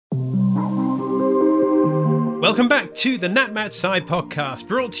Welcome back to the NatMatSci podcast,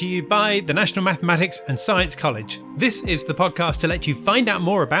 brought to you by the National Mathematics and Science College. This is the podcast to let you find out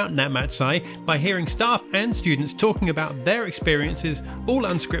more about NatMatSci by hearing staff and students talking about their experiences, all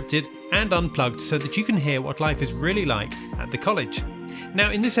unscripted and unplugged, so that you can hear what life is really like at the college.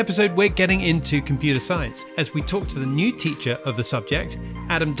 Now, in this episode, we're getting into computer science as we talk to the new teacher of the subject,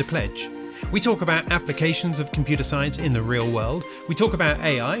 Adam Depledge. We talk about applications of computer science in the real world. We talk about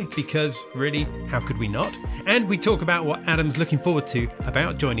AI, because really, how could we not? And we talk about what Adam's looking forward to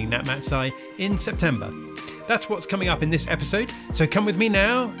about joining NatMatSci in September. That's what's coming up in this episode, so come with me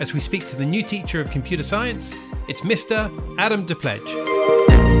now as we speak to the new teacher of computer science. It's Mr. Adam Depledge.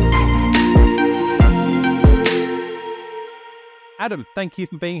 Adam, thank you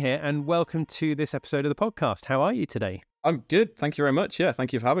for being here and welcome to this episode of the podcast. How are you today? I'm good. Thank you very much. Yeah,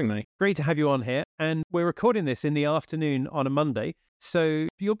 thank you for having me. Great to have you on here. And we're recording this in the afternoon on a Monday. So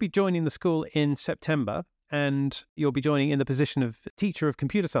you'll be joining the school in September and you'll be joining in the position of teacher of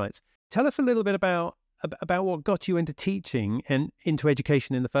computer science. Tell us a little bit about what got you into teaching and into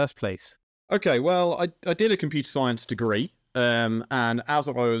education in the first place. Okay, well, I did a computer science degree. And as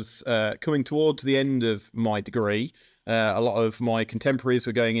I was coming towards the end of my degree, a lot of my contemporaries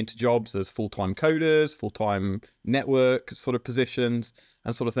were going into jobs as full-time coders, full-time network sort of positions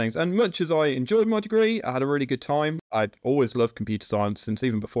and sort of things. And much as I enjoyed my degree, I had a really good time. I'd always loved computer science since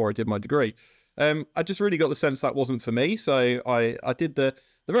even before I did my degree. I just really got the sense that wasn't for me. So I did the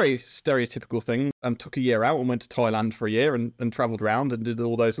very stereotypical thing and took a year out and went to Thailand for a year and travelled around and did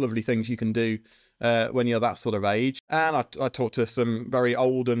all those lovely things you can do when you're that sort of age. And I talked to some very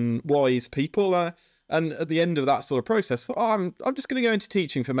old and wise people. And at the end of that sort of process, I'm just going to go into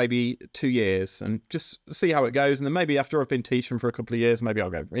teaching for maybe 2 years and just see how it goes. And then maybe after I've been teaching for a couple of years, maybe I'll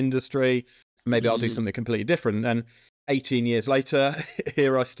go for industry. Maybe I'll do something completely different. And 18 years later,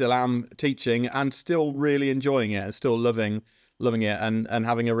 here I still am teaching and still really enjoying it and still loving it and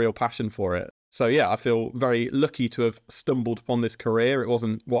having a real passion for it. So yeah, I feel very lucky to have stumbled upon this career. It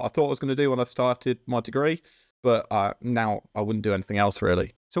wasn't what I thought I was going to do when I started my degree, but now I wouldn't do anything else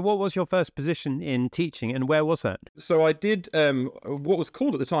really. So what was your first position in teaching and where was that? So I did what was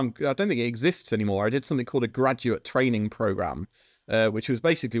called at the time, I don't think it exists anymore. I did something called a graduate training program, which was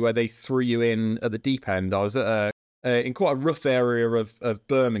basically where they threw you in at the deep end. I was in quite a rough area of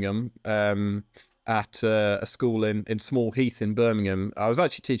Birmingham, at a school in Small Heath in Birmingham. I was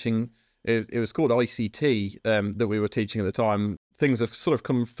actually teaching, it was called ICT that we were teaching at the time. Things have sort of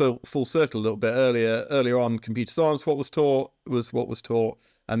come full circle a little bit earlier on. Computer science, what was taught was what was taught.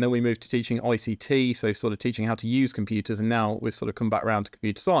 And then we moved to teaching ICT, so sort of teaching how to use computers. And now we've sort of come back around to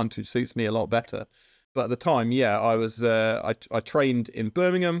computer science, which suits me a lot better. But at the time, yeah, I was I trained in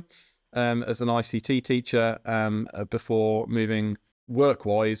Birmingham as an ICT teacher before moving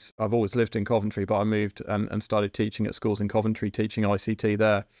work-wise. I've always lived in Coventry, but I moved and started teaching at schools in Coventry, teaching ICT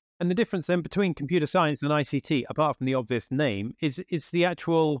there. And the difference then between computer science and ICT, apart from the obvious name, is the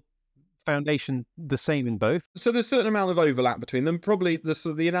actual foundation the same in both? So there's a certain amount of overlap between them. Probably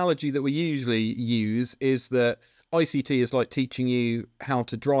the analogy that we usually use is that ICT is like teaching you how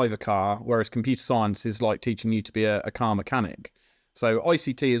to drive a car, whereas computer science is like teaching you to be a car mechanic. So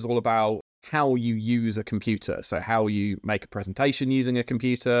ICT is all about how you use a computer. So how you make a presentation using a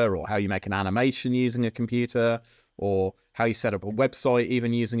computer, or how you make an animation using a computer, or how you set up a website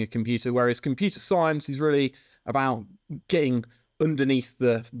even using a computer. Whereas computer science is really about getting underneath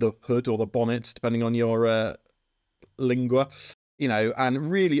the hood or the bonnet, depending on your lingua,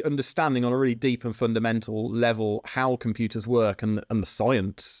 and really understanding on a really deep and fundamental level how computers work and the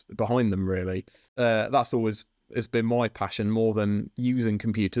science behind them, really. That's always has been my passion more than using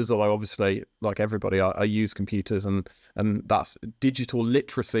computers, although obviously, like everybody, I use computers, and that's digital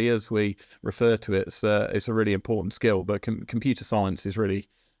literacy, as we refer to it. It's a really important skill, but computer science is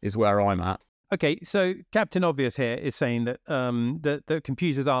where I'm at. Okay, so Captain Obvious here is saying that that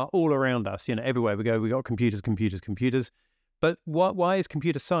computers are all around us. Everywhere we go, we got computers. But why is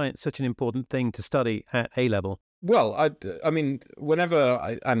computer science such an important thing to study at A level? Well, I mean,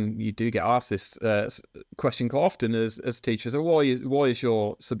 whenever and you do get asked this question quite often as teachers, why is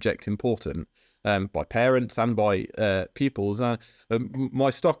your subject important? By parents and by pupils. My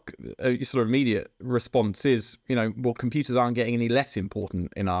stock sort of immediate response is, well, computers aren't getting any less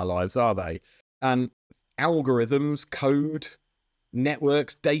important in our lives, are they? And algorithms, code,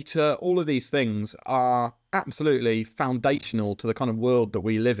 networks, data, all of these things are absolutely foundational to the kind of world that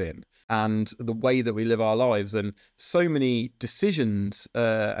we live in and the way that we live our lives. And so many decisions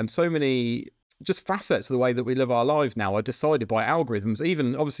and so many just facets of the way that we live our lives now are decided by algorithms.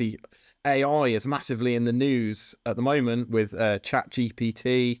 Even obviously AI is massively in the news at the moment with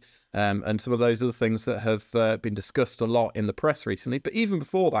ChatGPT and some of those other things that have been discussed a lot in the press recently. But even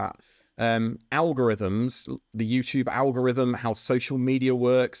before that, algorithms, the YouTube algorithm, how social media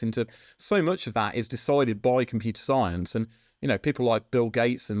works, into so much of that is decided by computer science. And people like Bill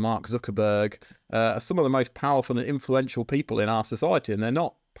Gates and Mark Zuckerberg are some of the most powerful and influential people in our society, and they're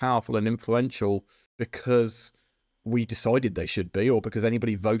not powerful and influential because we decided they should be, or because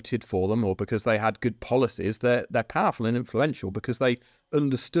anybody voted for them, or because they had good policies. They're powerful and influential because they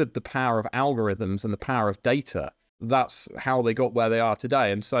understood the power of algorithms and the power of data. That's how they got where they are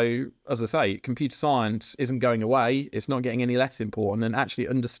today. And so, as I say, computer science isn't going away. It's not getting any less important. And actually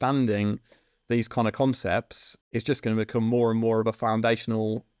understanding these kind of concepts is just going to become more and more of a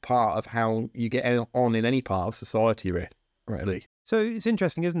foundational part of how you get on in any part of society, really. So it's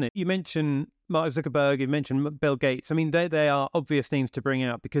interesting, isn't it? You mentioned Mark Zuckerberg, you mentioned Bill Gates. I mean, they are obvious names to bring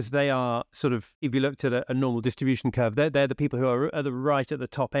out because they are sort of, if you looked at a normal distribution curve, they're the people who are right at the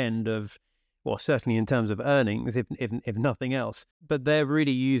top end of, well, certainly in terms of earnings, if nothing else. But they're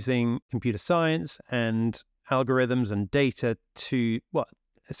really using computer science and algorithms and data to, well,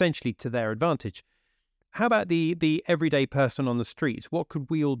 essentially to their advantage. How about the everyday person on the street? What could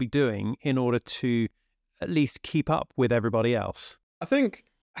we all be doing in order to at least keep up with everybody else? I think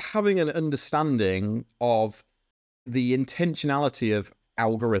having an understanding of the intentionality of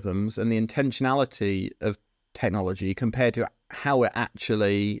algorithms and the intentionality of technology compared to how it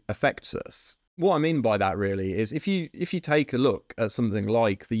actually affects us. What I mean by that really is if you take a look at something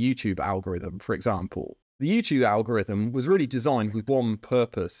like the YouTube algorithm, for example, the YouTube algorithm was really designed with one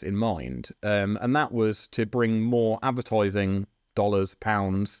purpose in mind, and that was to bring more advertising dollars,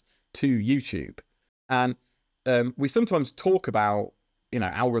 pounds to YouTube. And we sometimes talk about,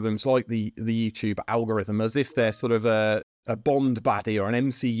 algorithms like the YouTube algorithm as if they're sort of a Bond baddie or an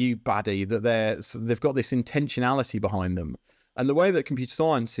MCU baddie, that they've got this intentionality behind them. And the way that computer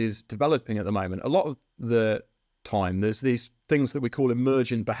science is developing at the moment, a lot of the time, there's these things that we call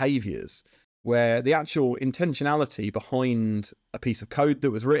emergent behaviors, where the actual intentionality behind a piece of code that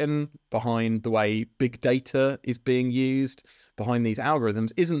was written, behind the way big data is being used, behind these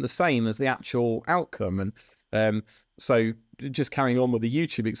algorithms, isn't the same as the actual outcome. And so just carrying on with the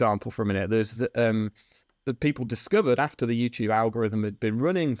YouTube example for a minute, there's the people discovered after the YouTube algorithm had been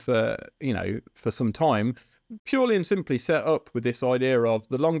running for some time, purely and simply set up with this idea of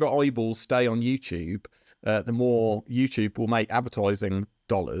the longer eyeballs stay on YouTube, the more YouTube will make advertising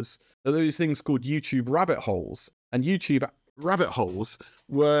dollars. There are these things called YouTube rabbit holes. And YouTube rabbit holes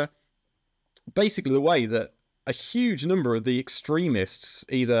were basically the way that a huge number of the extremists,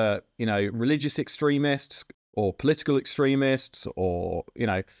 either, religious extremists or political extremists or,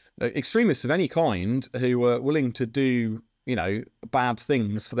 extremists of any kind who were willing to do, bad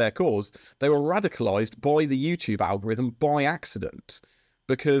things for their cause, they were radicalized by the YouTube algorithm by accident.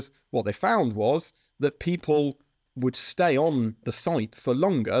 Because what they found was that people would stay on the site for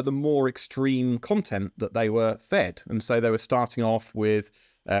longer the more extreme content that they were fed. And so they were starting off with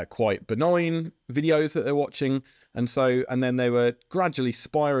quite benign videos that they're watching, and then they were gradually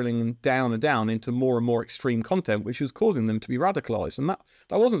spiraling down and down into more and more extreme content, which was causing them to be radicalized. And that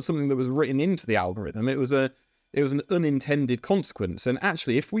wasn't something that was written into the algorithm. It was an unintended consequence. And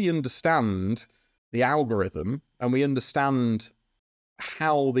actually, if we understand the algorithm and we understand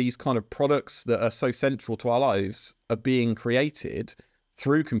how these kind of products that are so central to our lives are being created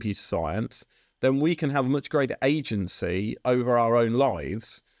through computer science, then we can have a much greater agency over our own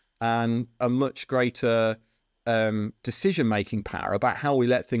lives and a much greater decision-making power about how we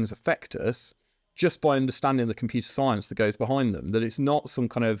let things affect us, just by understanding the computer science that goes behind them. That it's not some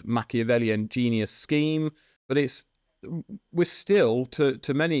kind of Machiavellian genius scheme, but we're still,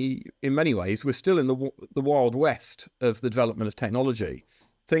 in many ways, we're still in the wild west of the development of technology.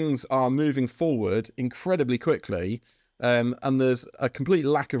 Things are moving forward incredibly quickly, and there's a complete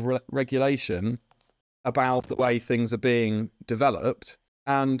lack of regulation about the way things are being developed.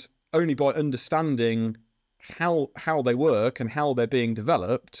 And only by understanding how they work and how they're being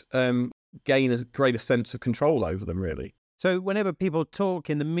developed, gain a greater sense of control over them, really. So whenever people talk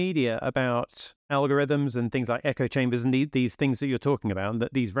in the media about algorithms and things like echo chambers and these things that you're talking about,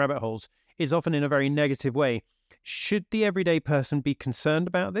 that these rabbit holes, is often in a very negative way. Should the everyday person be concerned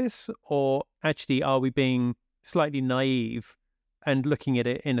about this, or actually are we being slightly naive and looking at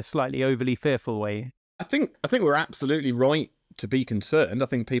it in a slightly overly fearful way? I think we're absolutely right to be concerned. I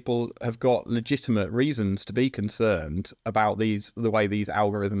think people have got legitimate reasons to be concerned about the way these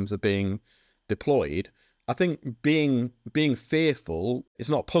algorithms are being deployed. I think being fearful is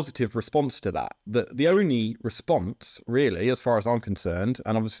not a positive response to that. The only response, really, as far as I'm concerned,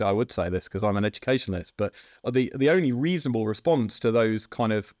 and obviously I would say this because I'm an educationalist, but the only reasonable response to those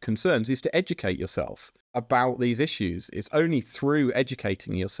kind of concerns is to educate yourself about these issues. It's only through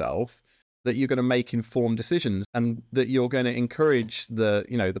educating yourself that you're going to make informed decisions, and that you're going to encourage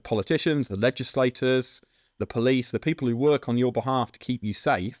the politicians, the legislators, the police, the people who work on your behalf to keep you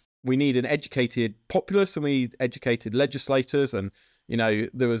safe. We need an educated populace, and we need educated legislators. And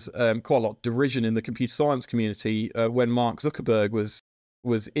there was quite a lot of derision in the computer science community when Mark Zuckerberg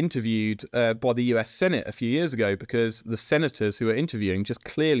was interviewed by the US Senate a few years ago, because the senators who were interviewing just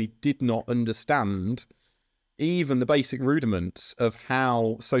clearly did not understand even the basic rudiments of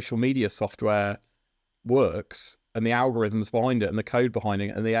how social media software works, and the algorithms behind it, and the code behind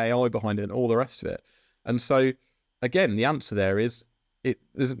it, and the AI behind it, and all the rest of it. And so, again, the answer there is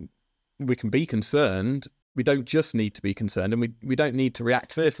we can be concerned. We don't just need to be concerned, and we don't need to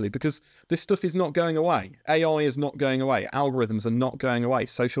react fearfully, because this stuff is not going away. AI is not going away. Algorithms are not going away.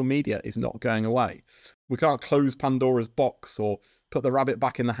 Social media is not going away. We can't close Pandora's box or put the rabbit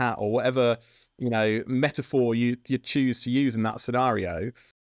back in the hat, or whatever metaphor you choose to use in that scenario.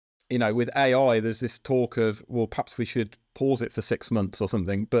 With AI, there's this talk of, well, perhaps we should pause it for 6 months or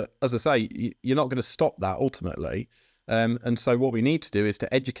something. But as I say, you're not going to stop that ultimately. And so what we need to do is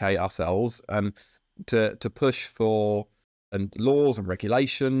to educate ourselves, and to push for laws and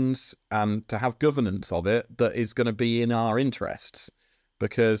regulations, and to have governance of it that is going to be in our interests.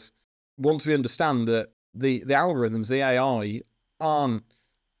 Because once we understand that the algorithms, the AI, aren't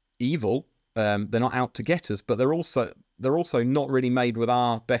evil, they're not out to get us, but they're also not really made with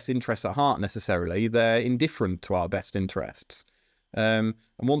our best interests at heart necessarily. They're indifferent to our best interests. And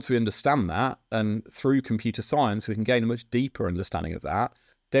once we understand that, and through computer science we can gain a much deeper understanding of that,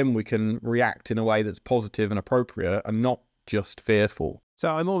 then we can react in a way that's positive and appropriate, and not just fearful. So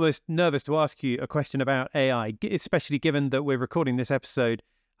I'm almost nervous to ask you a question about AI, especially given that we're recording this episode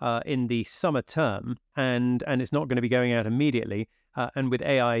in the summer term, and it's not going to be going out immediately. And with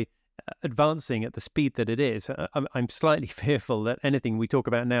AI advancing at the speed that it is, I'm slightly fearful that anything we talk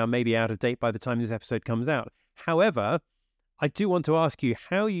about now may be out of date by the time this episode comes out. However, I do want to ask you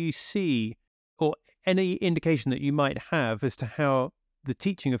how you see, or any indication that you might have as to how the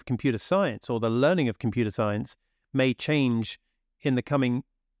teaching of computer science, or the learning of computer science, may change in the coming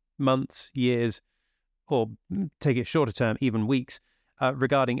months, years, or take it shorter term, even weeks,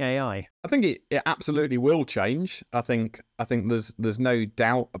 regarding AI. I think it absolutely will change. I think there's no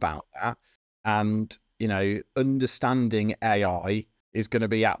doubt about that. And understanding AI is going to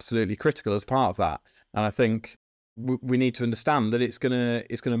be absolutely critical as part of that. And I think we need to understand that it's going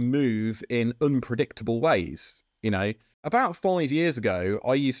to move in unpredictable ways. About 5 years ago,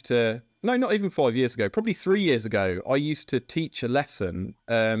 not even 5 years ago, probably 3 years ago, I used to teach a lesson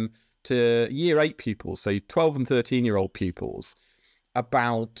to year 8 pupils, so 12 and 13-year-old pupils,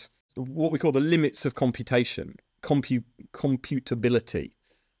 about what we call the limits of computation, computability,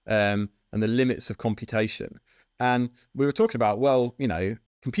 and the limits of computation. And we were talking about,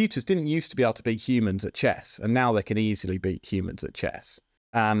 computers didn't used to be able to beat humans at chess, and now they can easily beat humans at chess.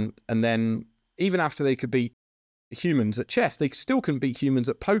 And then even after they could beat humans at chess, they still couldn't beat humans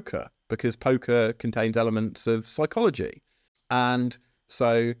at poker, because poker contains elements of psychology. And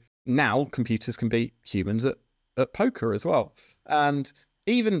so now computers can beat humans at poker as well. And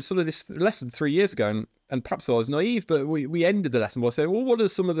even sort of this lesson 3 years ago, and perhaps I was naive, but we ended the lesson by saying, well, what are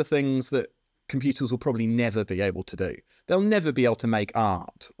some of the things that computers will probably never be able to do? They'll never be able to make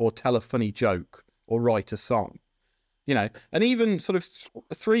art, or tell a funny joke, or write a song. And even sort of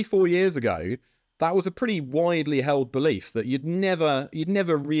 3-4 years ago, that was a pretty widely held belief that you'd never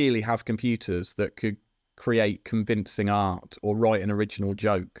really have computers that could create convincing art or write an original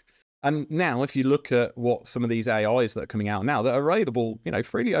joke. And now, if you look at what some of these AIs that are coming out now that are available,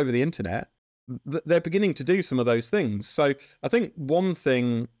 freely over the internet, they're beginning to do some of those things. So I think one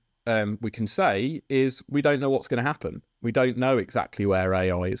thing we can say is we don't know what's going to happen. We don't know exactly where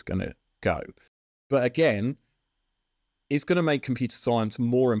AI is going to go. But again, it's going to make computer science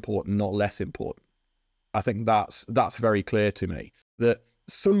more important, not less important. I think that's very clear to me, that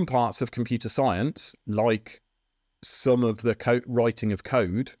some parts of computer science, like some of the writing of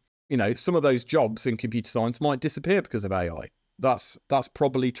code, some of those jobs in computer science might disappear because of AI. That's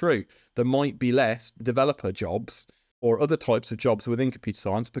probably true. There might be less developer jobs or other types of jobs within computer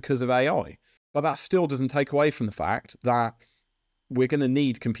science because of AI. But that still doesn't take away from the fact that we're going to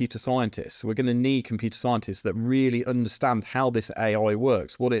need computer scientists. We're going to need computer scientists that really understand how this AI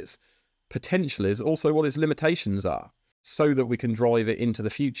works, what its potential is, also what its limitations are, so that we can drive it into the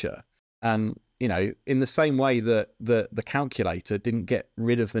future. And in the same way that the calculator didn't get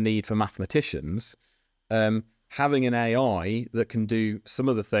rid of the need for mathematicians, having an AI that can do some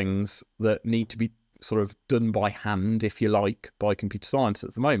of the things that need to be sort of done by hand, if you like, by computer science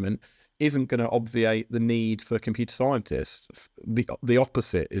at the moment, isn't going to obviate the need for computer scientists. The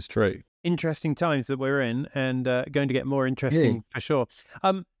opposite is true. Interesting times that we're in, and going to get more interesting for sure.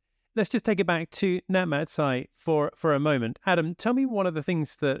 Let's just take it back to NatMatSci for a moment. Adam, tell me one of the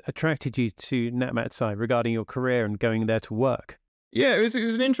things that attracted you to NatMatSci regarding your career and going there to work. Yeah, it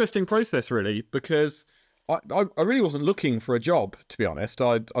was an interesting process, really, because I really wasn't looking for a job, to be honest.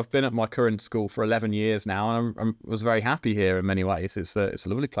 I've been at my current school for 11 years now, and I was very happy here in many ways. It's a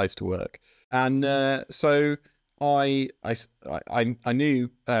lovely place to work. And so I knew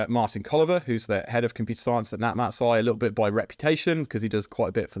Martin Colliver, who's the head of computer science at NatMatSci, a little bit by reputation because he does quite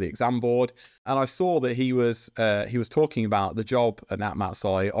a bit for the exam board. And I saw that he was talking about the job at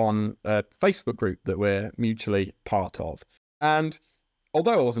NatMatSci on a Facebook group that we're mutually part of. And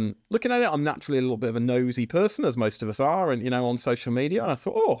although I wasn't looking at it, I'm naturally a little bit of a nosy person, as most of us are, and on social media. And I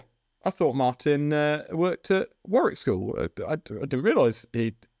thought Martin worked at Warwick School. I didn't realise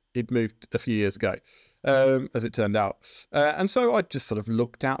he'd moved a few years ago. As it turned out. And so I just sort of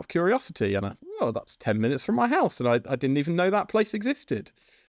looked out of curiosity, and that's 10 minutes from my house, and I didn't even know that place existed.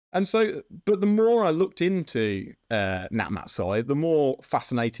 And so, but the more I looked into NatMatSci, the more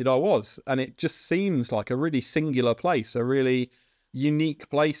fascinated I was. And it just seems like a really singular place, a really unique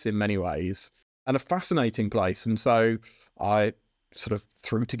place in many ways, and a fascinating place. And so I sort of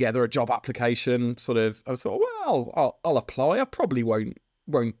threw together a job application, I thought, well, I'll apply. I probably won't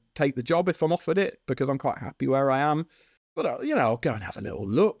take the job if I'm offered it, because I'm quite happy where I am. But, I'll go and have a little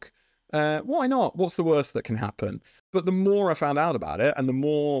look. Why not? What's the worst that can happen? But the more I found out about it, and the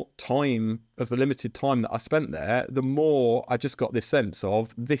more time of the limited time that I spent there, the more I just got this sense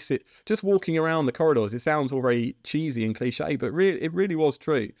of just walking around the corridors. It sounds all very cheesy and cliche, but it really was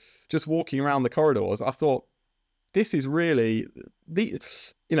true. Just walking around the corridors, I thought, this is really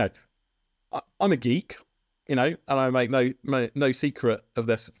I'm a geek. And I make no secret of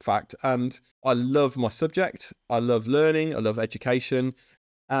this fact. And I love my subject. I love learning. I love education.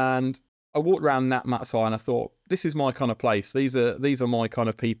 And I walked around NatMatSci and I thought, this is my kind of place. These are my kind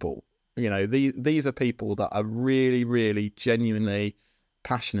of people. These are people that are really, really genuinely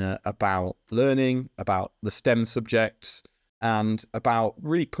passionate about learning, about the STEM subjects, and about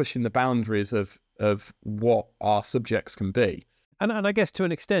really pushing the boundaries of what our subjects can be. And I guess to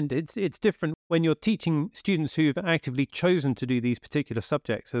an extent, it's different when you're teaching students who've actively chosen to do these particular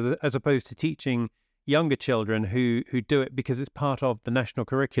subjects, as opposed to teaching younger children who do it because it's part of the national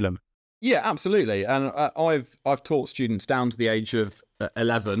curriculum. Yeah, absolutely. And I've taught students down to the age of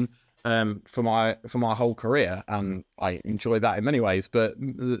 11 for my whole career, and I enjoy that in many ways. But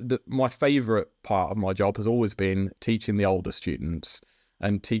my favourite part of my job has always been teaching the older students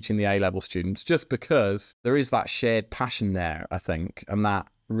and teaching the A-level students, just because there is that shared passion there, I think, and that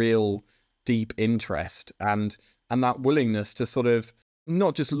real deep interest and that willingness to sort of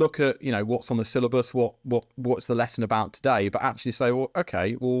not just look at what's on the syllabus, what's the lesson about today, but actually say, well,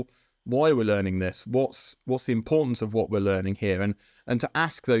 okay, well, why are we learning this? What's the importance of what we're learning here? And to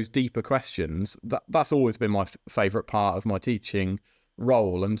ask those deeper questions, that's always been my favourite part of my teaching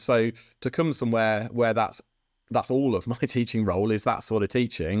role. And so to come somewhere where that's all of my teaching role is that sort of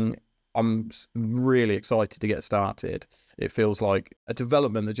teaching, I'm really excited to get started. It feels like a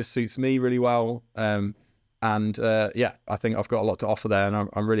development that just suits me really well. I think I've got a lot to offer there, and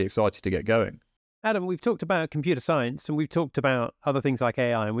I'm really excited to get going. Adam, we've talked about computer science, and we've talked about other things like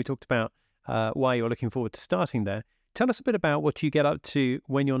AI, and we talked about why you're looking forward to starting there. Tell us a bit about what you get up to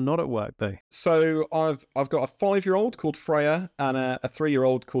when you're not at work, though. So I've got a 5-year-old called Freya and a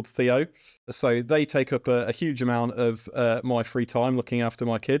 3-year-old called Theo. So they take up a huge amount of my free time looking after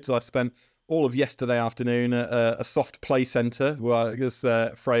my kids. I spent all of yesterday afternoon at a soft play centre because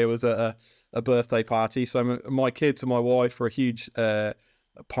Freya was at a birthday party. So my kids and my wife are a huge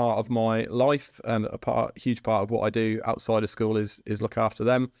part of my life, and huge part of what I do outside of school is look after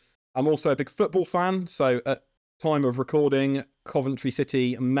them. I'm also a big football fan. So at time of recording, Coventry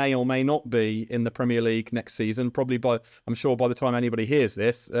City may or may not be in the Premier League next season. I'm sure by the time anybody hears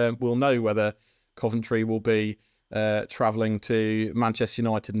this, we'll know whether Coventry will be travelling to Manchester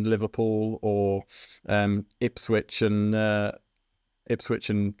United and Liverpool, or Ipswich and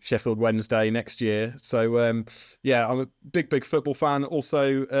Sheffield Wednesday next year. So I'm a big football fan.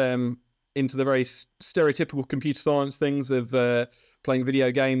 Also into the very stereotypical computer science things of playing video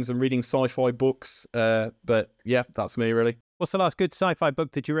games and reading sci-fi books. But yeah, that's me really. What's the last good sci-fi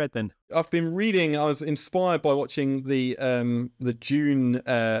book that you read then? I was inspired by watching the Dune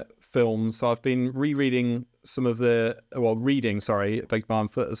films. So I've been reading some of the, beg your pardon,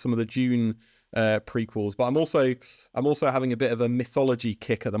 for some of the Dune prequels. But I'm also having a bit of a mythology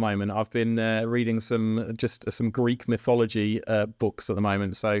kick at the moment. I've been reading some Greek mythology books at the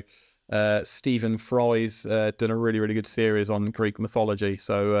moment. So Stephen Fry's done a really, really good series on Greek mythology.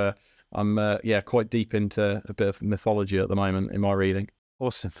 So I'm quite deep into a bit of mythology at the moment in my reading.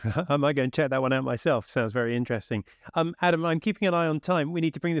 Awesome. I might go and check that one out myself. Sounds very interesting. Adam, I'm keeping an eye on time. We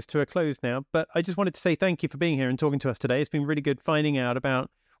need to bring this to a close now, but I just wanted to say thank you for being here and talking to us today. It's been really good finding out about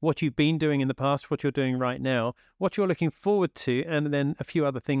what you've been doing in the past, what you're doing right now, what you're looking forward to, and then a few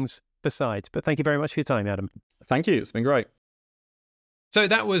other things besides. But thank you very much for your time, Adam. Thank you. It's been great. So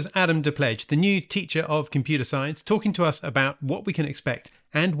that was Adam Depledge, the new teacher of computer science, talking to us about what we can expect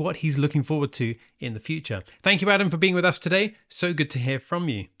and what he's looking forward to in the future. Thank you, Adam, for being with us today. So good to hear from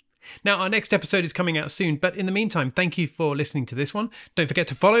you. Now, our next episode is coming out soon, but in the meantime, thank you for listening to this one. Don't forget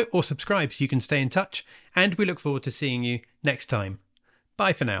to follow or subscribe so you can stay in touch, and we look forward to seeing you next time.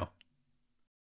 Bye for now.